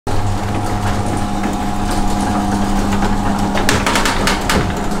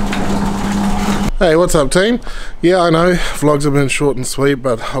Hey, what's up, team? Yeah, I know, vlogs have been short and sweet,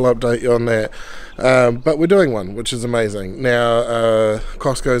 but I'll update you on that. But we're doing one, which is amazing. Now,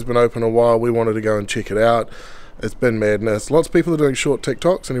 Costco's been open a while. We wanted to go and check it out. It's been madness. Lots of people are doing short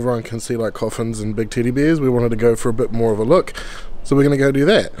TikToks, and everyone can see like coffins and big teddy bears. We wanted to go for a bit more of a look, so we're going to go do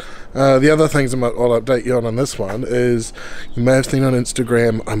that. The other things I'll update you on this one is, you may have seen on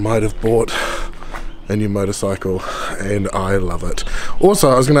Instagram, I might have bought a new motorcycle, and I love it. Also,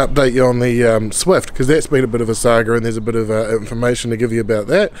 I was going to update you on the Swift, because that's been a bit of a saga, and there's a bit of information to give you about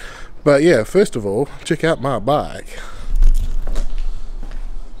that. But yeah, first of all, check out my bike.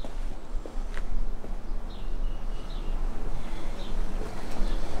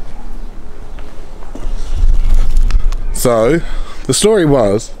 So, the story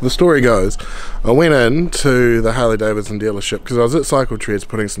goes, I went into the Harley Davidson dealership because I was at Cycle Treads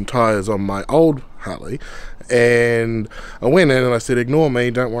putting some tyres on my old Harley, and I went in and I said, ignore me,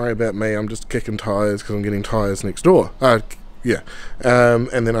 don't worry about me, I'm just kicking tyres because I'm getting tyres next door. Yeah.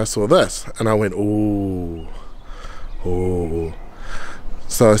 And then I saw this and I went, ooh.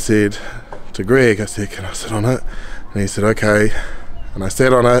 So I said to Greg, I said, can I sit on it? And he said, okay. And I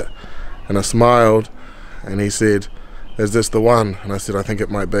sat on it and I smiled, and he said, is this the one? And I said, I think it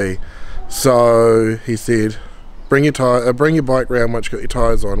might be. So he said, bring your bike round once you got your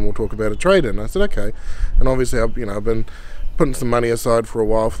tyres on and we'll talk about a trade-in. I said, okay. And obviously I've been putting some money aside for a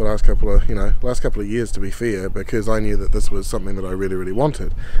while, for the last couple of years, to be fair, because I knew that this was something that I really, really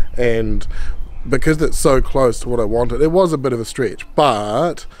wanted. And because it's so close to what I wanted, it was a bit of a stretch,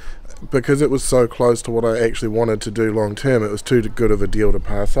 but because it was so close to what I actually wanted to do long term, it was too good of a deal to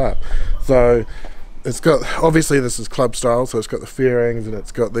pass up. So it's got, obviously this is club style, so it's got the fairings and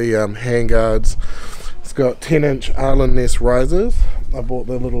it's got the handguards. It's got 10-inch Arlen Ness risers. I bought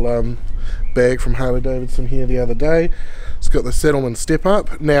the little bag from Harley Davidson here the other day. It's got the Settlement step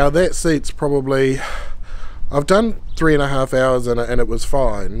up. Now that seat's probably, I've done 3.5 hours in it and it was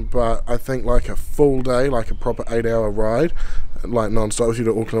fine, but I think like a full day, like a proper 8-hour ride, like non-stop, if you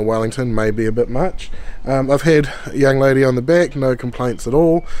do Auckland or Wellington, may be a bit much. I've had a young lady on the back, no complaints at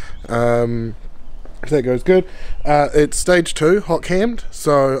all. That goes good. It's stage 2, hot cammed,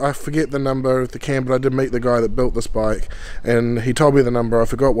 so I forget the number of the cam, but I did meet the guy that built this bike and he told me the number. I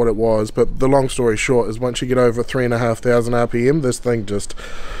forgot what it was, but the long story short is, once you get over 3,500 RPM, this thing just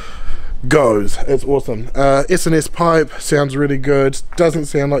goes. It's awesome. S&S pipe sounds really good. Doesn't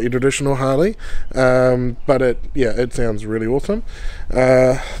sound like your traditional Harley, but it sounds really awesome.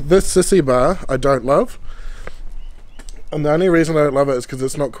 This sissy bar I don't love. And the only reason I don't love it is because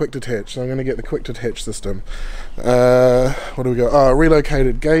it's not quick detach, so I'm going to get the quick detach system. What do we got? Oh,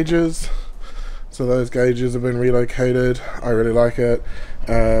 relocated gauges. So those gauges have been relocated. I really like it.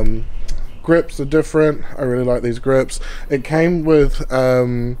 Grips are different. I really like these grips. It came with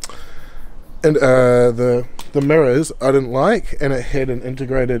the mirrors I didn't like, and it had an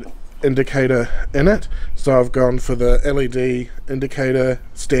integrated indicator in it. So I've gone for the LED indicator,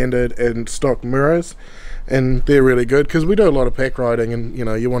 standard and stock mirrors. And they're really good because we do a lot of pack riding, and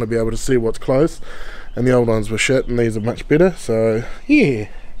you want to be able to see what's close, and the old ones were shit and these are much better. So yeah.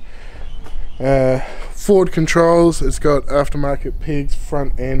 Forward controls, it's got aftermarket pegs,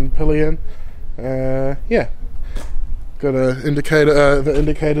 front and pillion. Yeah, got a indicator. The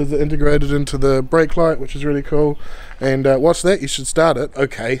indicators are integrated into the brake light, which is really cool. And watch that, you should start it.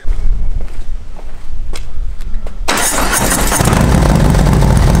 Okay.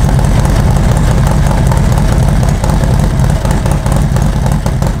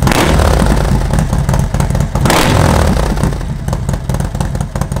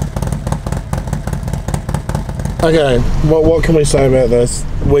 Okay, what can we say about this?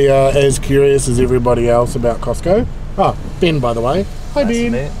 We are as curious as everybody else about Costco. Oh, Ben, by the way. Hi,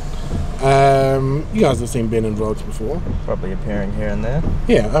 Ben. You guys have seen Ben in vlogs before. Probably appearing here and there.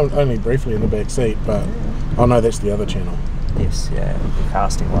 Yeah, only briefly in the back seat, but oh no, that's the other channel. Yes, yeah, the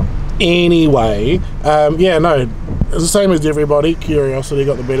casting one. Anyway, yeah, no, it's the same as everybody. Curiosity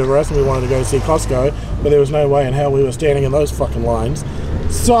got the better of us, and we wanted to go see Costco, but there was no way in hell we were standing in those fucking lines.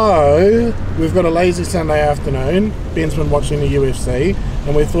 So we've got a lazy Sunday afternoon. Ben's been watching the UFC,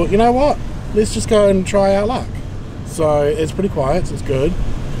 and we thought, you know what, let's just go and try our luck. So it's pretty quiet, so it's good.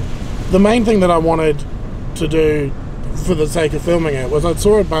 The main thing that I wanted to do for the sake of filming it was, I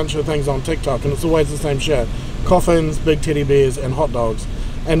saw a bunch of things on TikTok, and it's always the same shit: coffins, big teddy bears and hot dogs.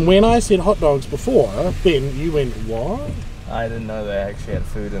 And when I said hot dogs before, Ben, you went, what? I didn't know they actually had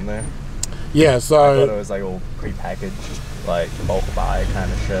food in there. Yeah, so I thought it was like all pre-packaged, like bulk buy kind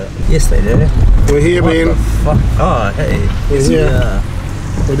of shit. Yes, they did. We're here, What Ben. the fuck? Oh, hey. We're here.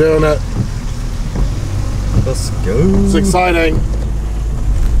 Yeah. We're doing it. Let's go. It's exciting.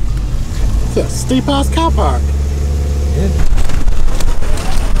 It's a steep ass car park. Yeah.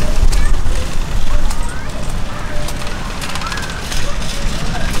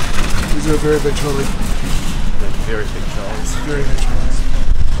 These are a very big trolley. Very big trolleys. Very big trolleys.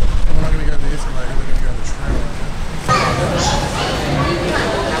 And we're not going to go to the escalator, we're going to go to the trailer.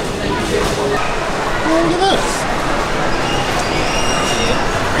 Oh, look at this.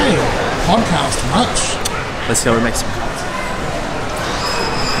 Hey, podcast much. Let's go and make some cuts.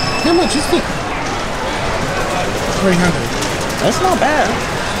 How much is it? 300. That's not bad.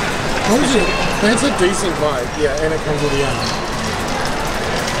 What is it? That's a decent bike, yeah, and it comes with the arm.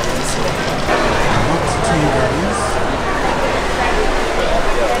 What's to you guys?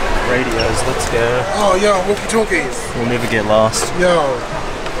 Radios, let's go. Oh, yo, walkie-talkies. We'll never get lost. Yo.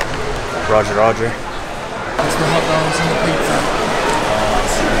 Roger, roger. That's the hot dogs and the pizza.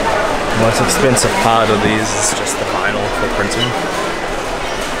 The most expensive part of these is just the vinyl for printing.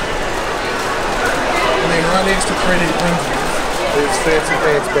 And then right next to 3D printers, there's fancy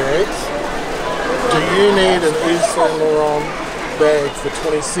pants bags. Do you need an Yves Saint Laurent bag for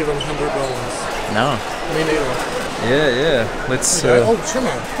 $2,700? No. Me neither. Yeah. Let's. Oh,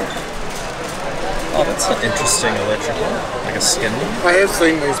 trimmer. Oh, that's an interesting electrical. Like a skin one. I have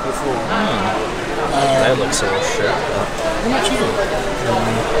seen these before. That looks all shit. How much is it?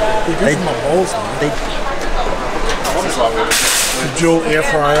 They're good for my balls, man. The dual air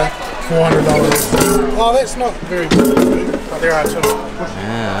fryer, $400. Oh, that's not very good, but there are two.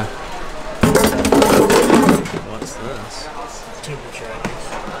 Yeah. What's this? Temperature.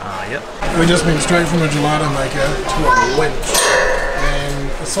 Yep. We just went straight from a gelato maker to a winch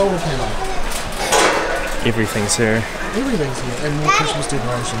and a solar panel. Everything's here. Everything's here, and more Christmas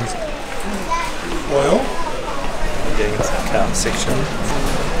decorations. Oil. I'm getting into the car section.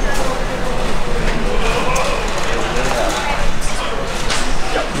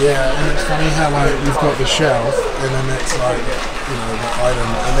 Yeah, and it's funny how like you've got the shelf, and then that's like, you know, the item,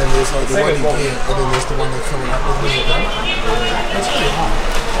 and then there's like the one you get, and then there's the one they fill it up with when you're done. That's pretty hard.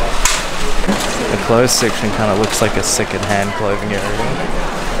 The clothes section kind of looks like a second-hand clothing area.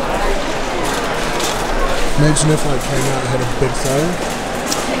 Imagine if I came out and had a big sale.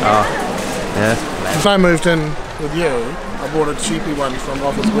 Oh, yeah. If I moved in with you, I bought a cheapy one from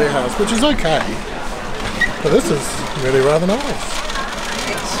Office Warehouse, which is okay. But this is really rather nice.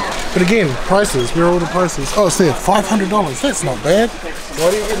 But again, prices, where are all the prices? Oh, it's there, $500, that's not bad.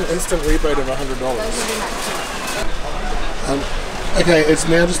 Why do you get an instant rebate of $100? Okay, it's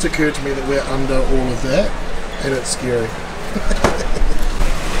now just occurred to me that we're under all of that, and it's scary.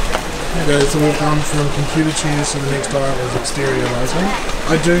 Okay, so we've gone from computer chairs to the next aisle is exterior lighting.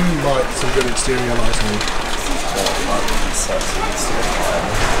 I do like some good exterior lighting.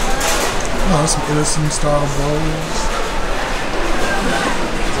 Oh, some Edison style bowls.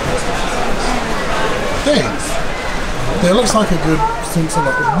 Thanks. That looks like a good sensor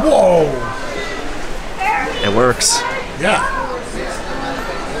light. Whoa! It works. Yeah.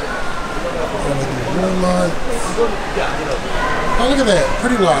 Oh, look at that.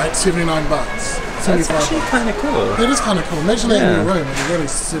 Pretty light, $79. That's actually kind of cool. It is kind of cool. Imagine that in your room and you really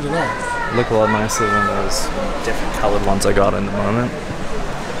set it off. Look a lot nicer than those different coloured ones I got in the moment.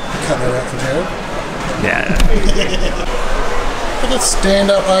 Cut that out for Jared. Yeah. Look at that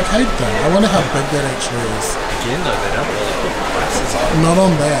stand-up arcade thing. I wonder how big that actually is. Again, though, they don't really put prices on. Not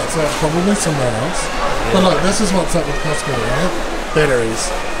on that, so it's probably somewhere else. Yeah. But look, this is what's up with Costco, right? Batteries.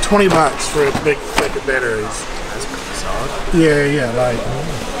 $20 for a big thick of batteries. That's pretty solid. Yeah, like,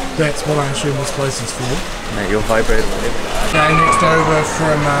 that's what I assume this place is for. Mate, you'll vibrate later. Okay, next over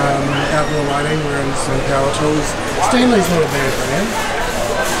from outdoor lighting, we're in some power tools. Stanley's not a bad brand.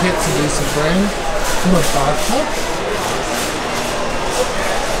 Cat's a decent brand. What a bathtub.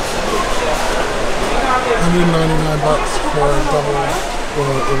 $199 for a double or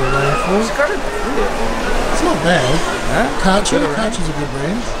a rainfall. It's not bad. Karcher is a good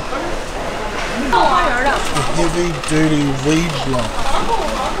brand. A heavy duty weed block.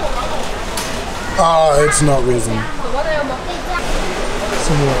 Oh, it's not resin.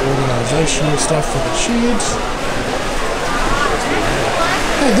 Some more organisational stuff for the sheds.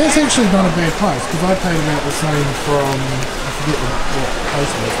 Hey, that's actually not a bad price because I paid about the same from, I forget what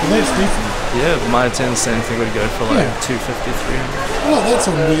price was, but that's decent. Yeah, my attendance same thing would go for like $250, $300. Oh, that's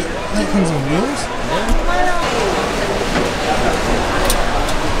on wheels. That comes on wheels.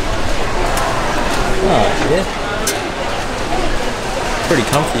 Oh, yeah. Pretty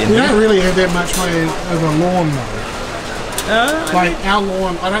comfy in We here. don't really have that much way of a lawn though. Like our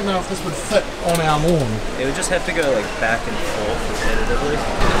lawn, I don't know if this would fit on our lawn. It would just have to go like back and forth repetitively.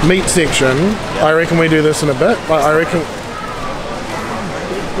 Meat section, I reckon we do this in a bit. Like, I reckon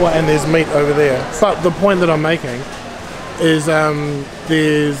Well, and there's meat over there. But the point that I'm making is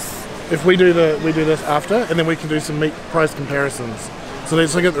if we do this after, and then we can do some meat price comparisons. So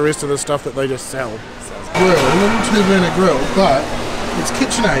let's look at the rest of the stuff that they just sell. Grill, a little 2-burner grill, but it's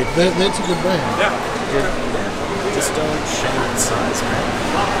KitchenAid. That's a good brand. Yeah. Just don't shame its size, man.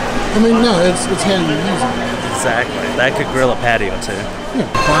 I mean, no, it's how you use it. Exactly. That could grill a patio too. Yeah.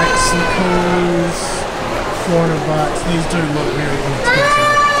 Bicycles, $400. These do look very inexpensive.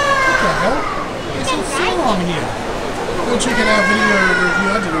 What the hell? There's a sale on here. Go check out our video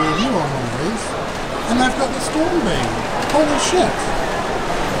review. I did a review on one of these. And they've got the Storm Beam. Holy shit.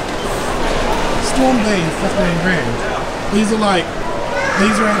 Storm Beam, 15 grand. These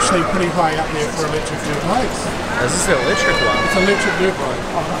are actually pretty high up there for electric dirt bikes. Is this the electric one? It's an electric dirt bike.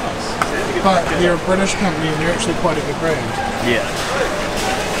 Oh, nice. But they're a British company and they're actually quite a good brand. Yeah.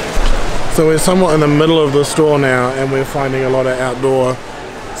 So we're somewhat in the middle of the store now and we're finding a lot of outdoor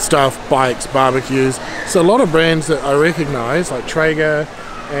stuff, bikes, barbecues. So a lot of brands that I recognise, like Traeger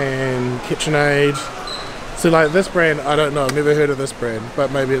and KitchenAid. So like this brand, I don't know, I've never heard of this brand,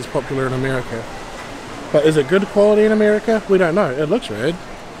 but maybe it's popular in America. But is it good quality in America? We don't know. It looks red.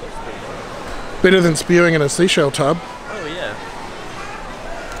 Better than spewing in a seashell tub. Oh yeah.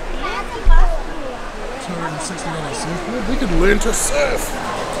 $260 surfboard. We could learn to surf.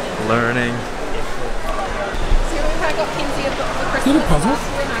 Learning. Is it a puzzle?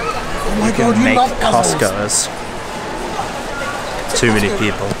 Oh my god, you Make love puzzles. Costco's. Too many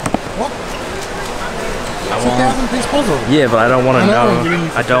people. What? It's a 1,000-piece puzzle. Yeah, but I don't want to know.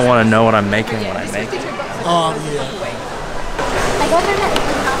 know. I don't want to know what I'm making when I make it. Oh yeah.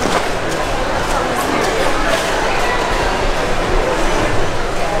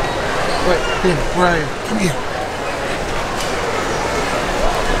 Wait, Ben, Brian, come here.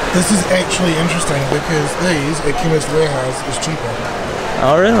 This is actually interesting because these at Chemist Warehouse is cheaper.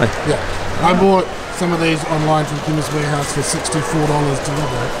 Oh really? Yeah. I bought some of these online from Chemist Warehouse for $64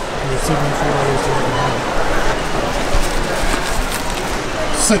 delivered and $74 delivered home.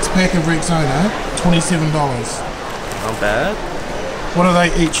 6-pack of Rexona, $27. Not bad. What are they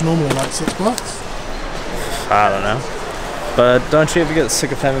each normally, like $6? I don't know. But don't you ever get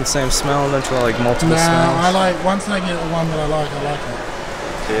sick of having the same smell? Don't you like multiple smells? No, I like, once I get the one that I like it.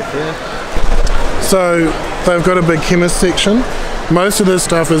 Yeah. So they've got a big chemist section. Most of this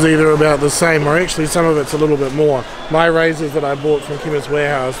stuff is either about the same or actually some of it's a little bit more. My razors that I bought from Chemist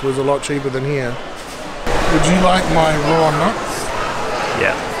Warehouse was a lot cheaper than here. Would you like my raw nuts?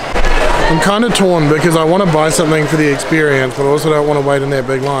 Yeah. I'm kind of torn because I want to buy something for the experience, but I also don't want to wait in that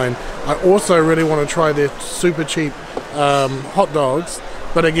big line. I also really want to try their super cheap hot dogs,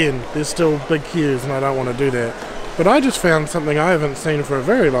 but again, there's still big queues and I don't want to do that. But I just found something I haven't seen for a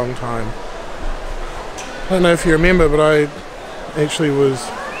very long time. I don't know if you remember, but I actually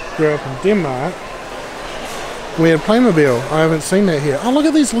grew up in Denmark. We had Playmobil. I haven't seen that here. Oh, look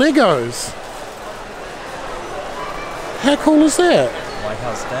at these Legos. How cool is that? White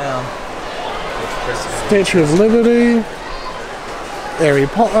House down. Statue of Liberty. Harry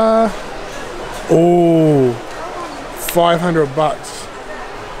Potter. Oh, $500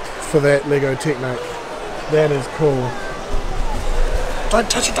 for that Lego Technic. That is cool. Don't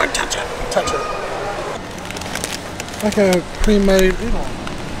touch it, don't touch it. Touch it. Like a pre-made udon.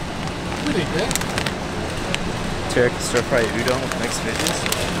 We need that. Turkey stir-fry udon with mixed veggies?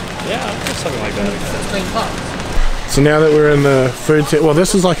 Yeah, just something like that. So now that we're in the food set, well,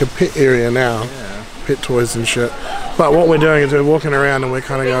 this is like a pet area now. Yeah. Pet toys and shit. But what we're doing is we're walking around and we're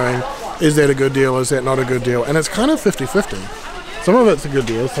kind of going, is that a good deal, is that not a good deal? And it's kind of 50-50. Some of it's a good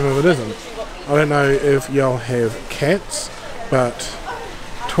deal, some of it isn't. I don't know if y'all have cats, but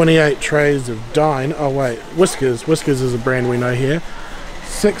 28 trays of Dine, oh wait, Whiskers is a brand we know here.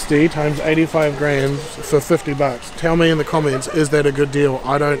 60 times 85 grams for $50. Tell me in the comments, is that a good deal?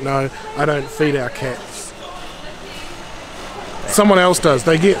 I don't know, I don't feed our cats. Someone else does,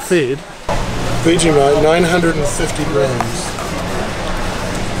 they get fed. Vegemite, 950 grams.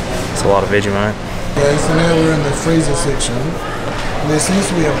 It's a lot of Vegemite. Okay, so now we're in the freezer section. And there seems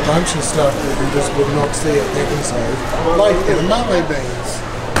to be a bunch of stuff that we just would not see at Pack and Save. Like edamame beans.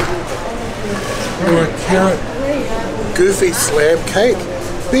 Or a carrot goofy slab cake.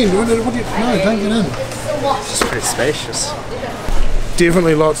 Ben, what do you, no, don't get in. It's pretty spacious.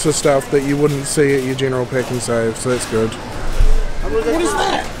 Definitely lots of stuff that you wouldn't see at your general Pack and Save, so that's good. What is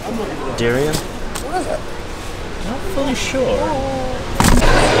that? Durian? What is it? Not fully sure.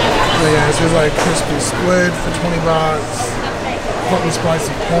 Oh yeah, this is like crispy squid for $20. Hot and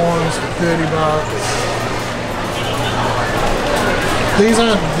spicy prawns for $30. These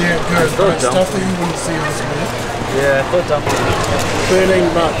aren't that good, but it's stuff that you wouldn't see on this map. Yeah, I thought dumplings.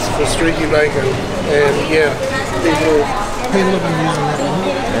 $13 for streaky bacon, and yeah, people have been using that one.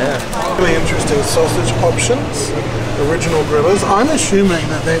 Yeah. Really interesting sausage options, original grillers. I'm assuming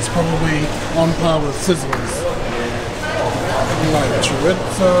that that's probably on par with Sizzlers. Like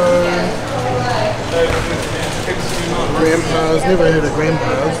chorizo, grandpa's, never heard of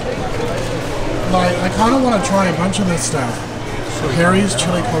grandpa's. Like, I kind of want to try a bunch of this stuff. Harry's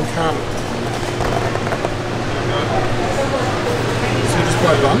chili con carne. So you just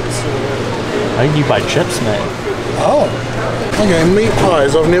buy bunts? I think you buy chips, mate. Oh. Okay, meat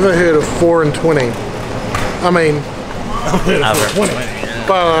pies. I've never heard of 4 and 20. I mean, I've heard of 4 and 20. Yeah.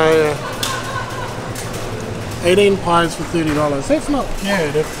 But 18 pies for $30. That's not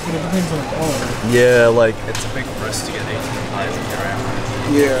bad, but it depends on the quality. Yeah, like, it's a big risk to get 18 pies in your own.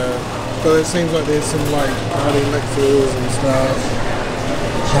 Yeah. But it seems like there's some like party mixers and stuff.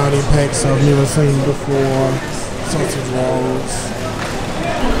 Party packs I've never seen before. Sausage rolls.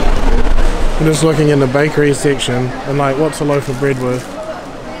 I'm just looking in the bakery section and like, what's a loaf of bread worth?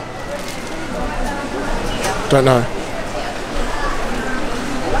 Don't know.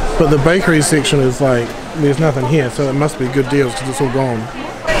 But the bakery section is like, there's nothing here, so it must be good deals because it's all gone.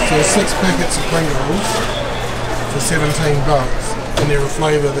 So 6 packets of Pringles for $17. And they're a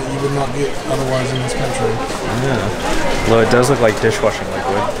flavour that you would not get otherwise in this country. Yeah. Well, it does look like dishwashing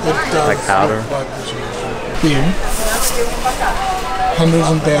liquid. It does. Like powder. Look like then, hundreds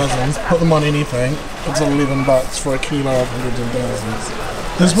and thousands, put them on anything, it's $11 for a kilo of hundreds and thousands.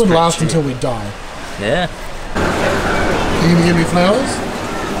 This would last cheap until we die. Yeah. Are you going to give me flowers?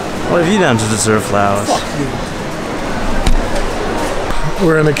 What have you done to deserve flowers? Fuck you.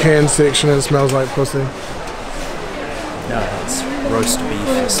 We're in a can section and it smells like pussy. No, it's roast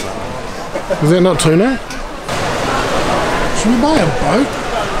beef smell. Is that not tuna? Should we buy a boat?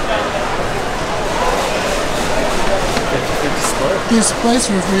 There's space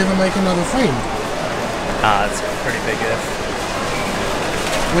for if we ever make another friend. Ah, it's a pretty big if.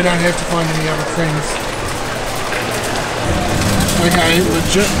 We don't have to find any other friends. Okay,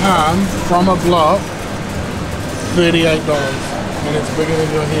 legit palm from a block, $38. And it's bigger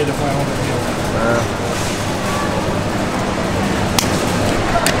than your head if I hold it here.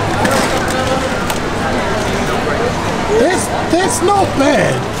 That's not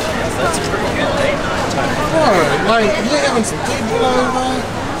bad. That's pretty good late night time. Bro, like, you're having some dead over,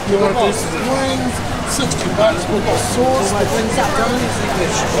 you want to do some wings, $60 with the sauce, the things that go,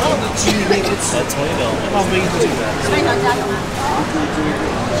 That's $20.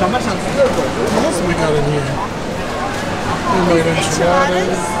 What else have we got in here? We made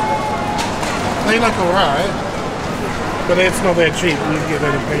enchiladas. They look alright, but it's not that cheap. You can get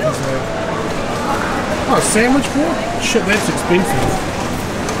that in packets there. Oh, sandwich board? Shit, that's expensive.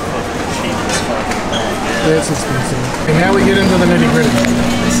 That's expensive. And now we get into the nitty gritty.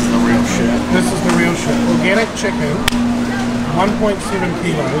 This is the real shit. This is the real shit. Organic chicken, 1.7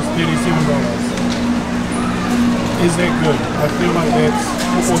 kilos, $37. Is that good? I feel like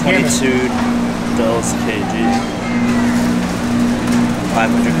that's organic. $22 a kg.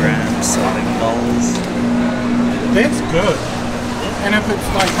 500 grams, $7. That's good. And if it's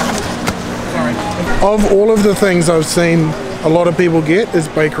like, sorry. Of all of the things I've seen a lot of people get is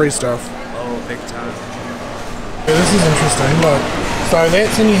bakery stuff. Oh, big time. Yeah, this is interesting, look. So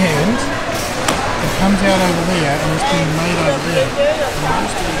that's in your hand. It comes out over there and it's being made over there.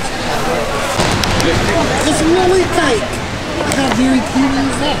 It's lily cake! How very cute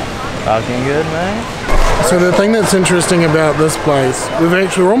is that? Talking good, man. So the thing that's interesting about this place,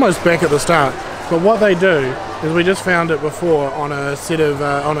 we're almost back at the start, but what they do is we just found it before on a set of,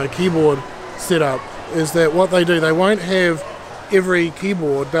 on a keyboard setup, is that what they do, they won't have every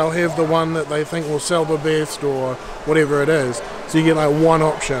keyboard, they'll have the one that they think will sell the best or whatever it is. So you get like one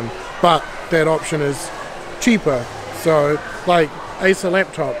option, but that option is cheaper. So like Acer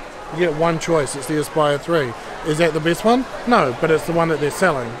laptop, you get one choice, it's the Aspire 3. Is that the best one? No, but it's the one that they're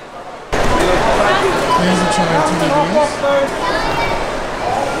selling. There's a child TVs.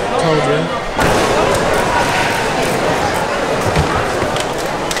 Told you.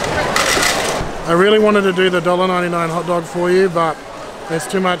 I really wanted to do the $1.99 hot dog for you, but there's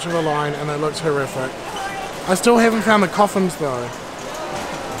too much of a line and it looks horrific. I still haven't found the coffins though.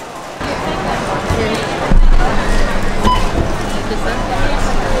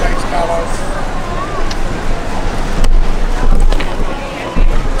 Thanks, Carlos.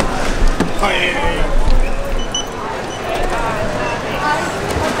 Oh yeah.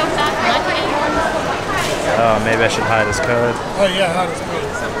 Oh, maybe I should hide his code. Oh yeah, hide his code.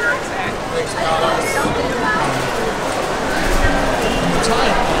 Thanks, Carlos. The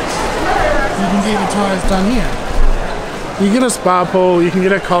tire place. You can get the tires done here. You get a spa pool, you can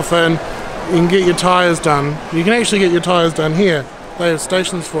get a coffin, you can get your tyres done. You can actually get your tyres done here. They have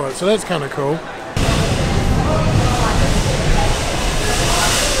stations for it, so that's kind of cool.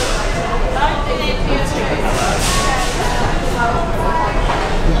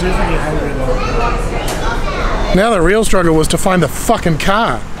 Now the real struggle was to find the fucking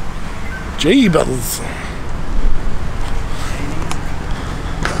car. Jeebus.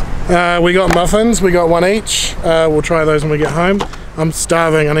 We got muffins, we got one each. We'll try those when we get home. I'm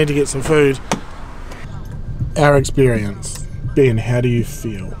starving, I need to get some food. Our experience. Ben, how do you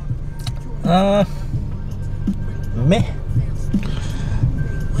feel? Meh.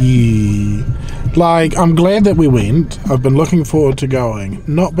 Yeah. Like, I'm glad that we went. I've been looking forward to going.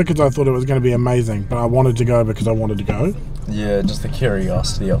 Not because I thought it was going to be amazing, but I wanted to go because I wanted to go. Yeah, just the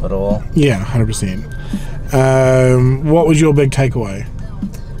curiosity of it all. Yeah, 100%. What was your big takeaway?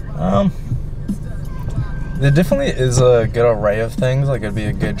 There definitely is a good array of things. Like, it'd be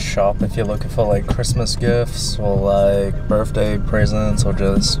a good shop if you're looking for like Christmas gifts or like birthday presents, or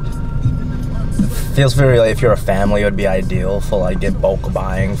just it feels very like if you're a family, it would be ideal for like get bulk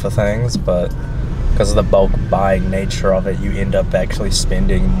buying for things. But because of the bulk buying nature of it, you end up actually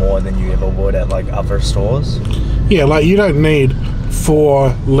spending more than you ever would at like other stores. Yeah, like you don't need 4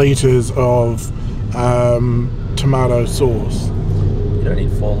 litres of tomato sauce. You don't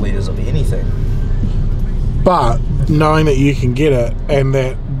need 4 litres of anything. But knowing that you can get it and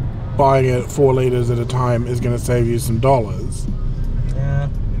that buying it 4 litres at a time is going to save you some dollars. Yeah.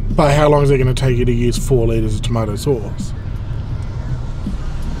 But how long is it going to take you to use 4 litres of tomato sauce?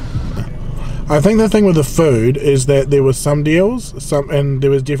 I think the thing with the food is that there were some deals, and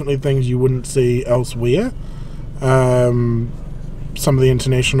there was definitely things you wouldn't see elsewhere. Some of the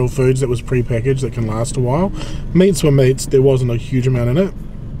international foods that was pre-packaged that can last a while. Meats were meats, there wasn't a huge amount in it.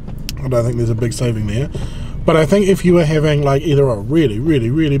 I don't think there's a big saving there. But I think if you were having like either a really, really,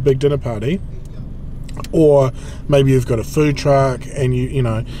 really big dinner party, or maybe you've got a food truck and you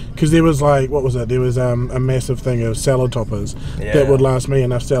know, because there was like, what was it? There was a massive thing of salad toppers that would last me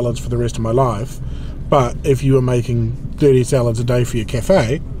enough salads for the rest of my life. But if you were making 30 salads a day for your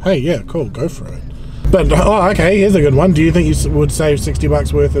cafe, hey, yeah, cool, go for it. But, oh, okay, here's a good one. Do you think you would save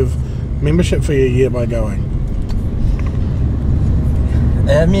 $60 worth of membership for your year by going?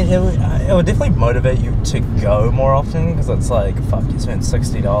 I mean, it would definitely motivate you to go more often, because it's like, fuck, you spend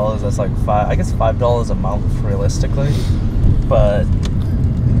 $60, that's like $5 a month realistically, but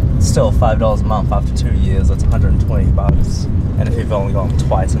still $5 a month after 2 years, that's $120, and if you've only gone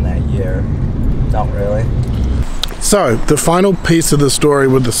twice in that year, not really. So, the final piece of the story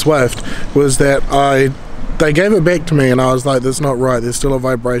with the Swift was that they gave it back to me and I was like, that's not right, there's still a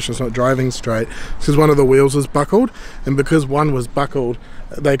vibration, it's not driving straight, because one of the wheels was buckled, and because one was buckled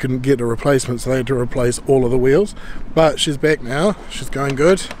they couldn't get a replacement, so they had to replace all of the wheels. But she's back now, she's going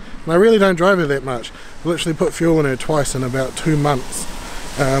good, and I really don't drive her that much. I literally put fuel in her twice in about 2 months,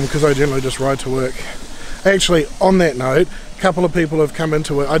 because I generally just ride to work. Actually, on that note, a couple of people have come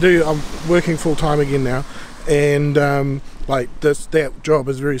into it. I'm working full time again now, and like that job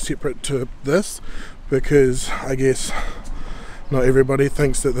is very separate to this, because I guess not everybody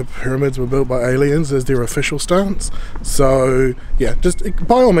thinks that the pyramids were built by aliens as their official stance. So yeah, just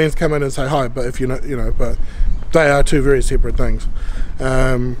by all means come in and say hi, but if you know, but they are 2 very separate things.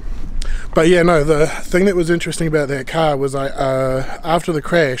 But yeah, no, the thing that was interesting about that car was after the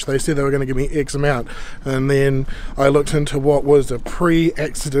crash, they said they were going to give me X amount, and then I looked into what was a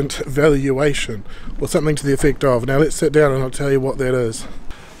pre-accident valuation, or something to the effect of. Now let's sit down and I'll tell you what that is.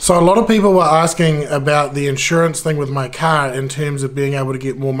 So a lot of people were asking about the insurance thing with my car in terms of being able to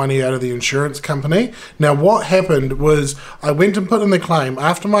get more money out of the insurance company. Now what happened was I went and put in the claim.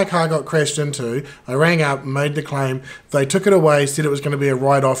 After my car got crashed into, I rang up, made the claim. They took it away, said it was going to be a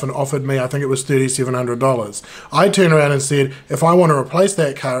write-off, and offered me, I think it was $3,700. I turned around and said, if I want to replace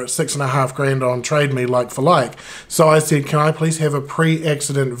that car, it's $6,500 on Trade Me like for like. So I said, can I please have a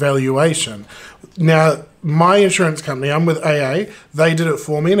pre-accident valuation? Now, my insurance company, I'm with AA, they did it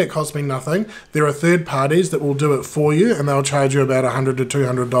for me and it cost me nothing. There are third parties that will do it for you and they'll charge you about $100 to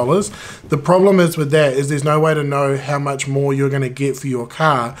 $200. The problem is with that is there's no way to know how much more you're going to get for your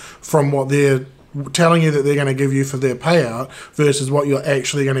car from what they're telling you that they're going to give you for their payout versus what you're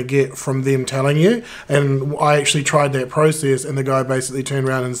actually going to get from them telling you. And I actually tried that process and the guy basically turned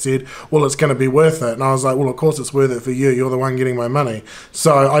around and said, well, it's going to be worth it. And I was like, well, of course it's worth it for you. You're the one getting my money.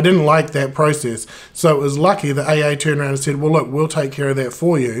 So I didn't like that process. So it was lucky that AA turned around and said, well, look, we'll take care of that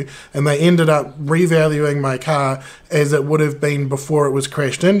for you. And they ended up revaluing my car as it would have been before it was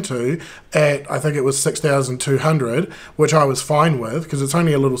crashed into at, I think it was $6,200, which I was fine with because it's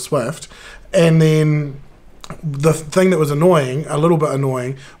only a little Swift. And then the thing that was annoying, a little bit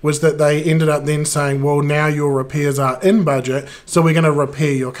annoying, was that they ended up then saying, well, now your repairs are in budget, so we're going to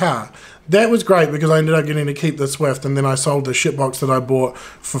repair your car. That was great because I ended up getting to keep the Swift, and then I sold the shitbox that I bought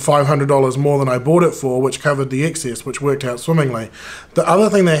for $500 more than I bought it for, which covered the excess, which worked out swimmingly. The other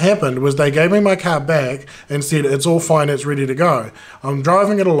thing that happened was they gave me my car back and said, it's all fine, it's ready to go. I'm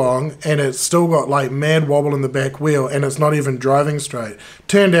driving it along, and it's still got like mad wobble in the back wheel, and it's not even driving straight.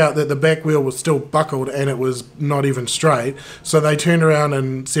 Turned out that the back wheel was still buckled, and it was not even straight. So they turned around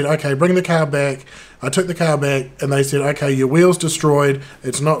and said, okay, bring the car back. I took the car back, and they said, okay, your wheel's destroyed,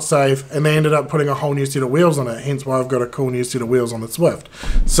 it's not safe, and they ended up putting a whole new set of wheels on it, hence why I've got a cool new set of wheels on the Swift.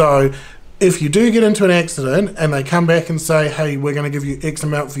 So if you do get into an accident and they come back and say, hey, we're going to give you X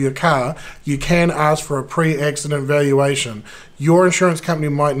amount for your car, you can ask for a pre-accident valuation. Your insurance company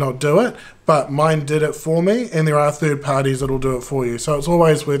might not do it, but mine did it for me, and there are third parties that'll do it for you. So it's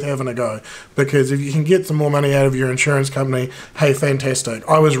always worth having a go, because if you can get some more money out of your insurance company, hey, fantastic.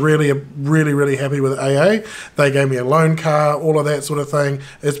 I was really happy with AA. They gave me a loan car, all of that sort of thing.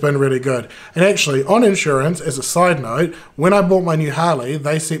 It's been really good. And actually, on insurance, as a side note, when I bought my new Harley,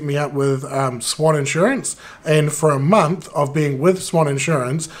 they set me up with Swan Insurance, and for a month of being with Swan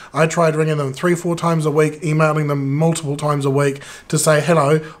Insurance, I tried ringing them 3-4 times a week, emailing them multiple times a week to say,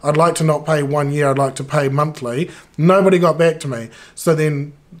 hello, I'd like to not pay 1 year, I'd like to pay monthly. Nobody got back to me. So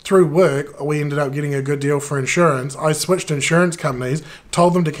then through work, we ended up getting a good deal for insurance. I switched insurance companies,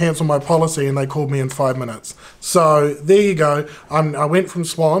 told them to cancel my policy, and they called me in 5 minutes. So there you go. I went from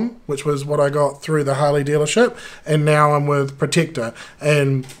Swan, which was what I got through the Harley dealership, and now I'm with Protector.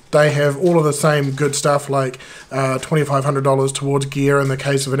 And they have all of the same good stuff, like $2,500 towards gear in the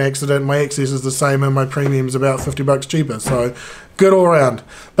case of an accident. My excess is the same, and my premium is about $50 cheaper. So good all around.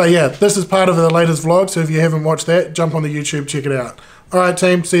 But yeah, this is part of the latest vlog, so if you haven't watched that, jump on the YouTube, check it out. Alright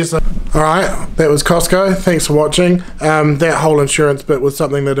team, see you soon. Alright, that was Costco, thanks for watching. That whole insurance bit was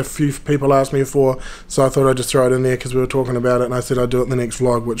something that a few people asked me for, so I thought I'd just throw it in there because we were talking about it, and I said I'd do it in the next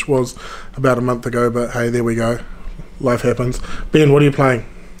vlog, which was about a month ago, but hey, there we go. Life happens. Ben, what are you playing?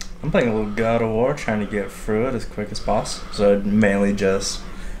 I'm playing a little God of War, trying to get through it as quick as possible, so mainly just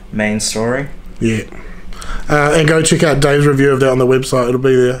main story. Yeah. And go check out Dave's review of that on the website, it'll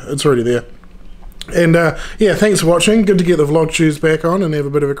be there, it's already there. And yeah, thanks for watching. Good to get the vlog shoes back on and have a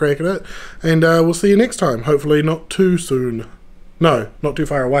bit of a crack at it. And we'll see you next time. Hopefully not too soon. No, not too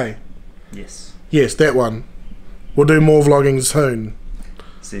far away. Yes. Yes, that one. We'll do more vlogging soon.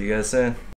 See you guys soon.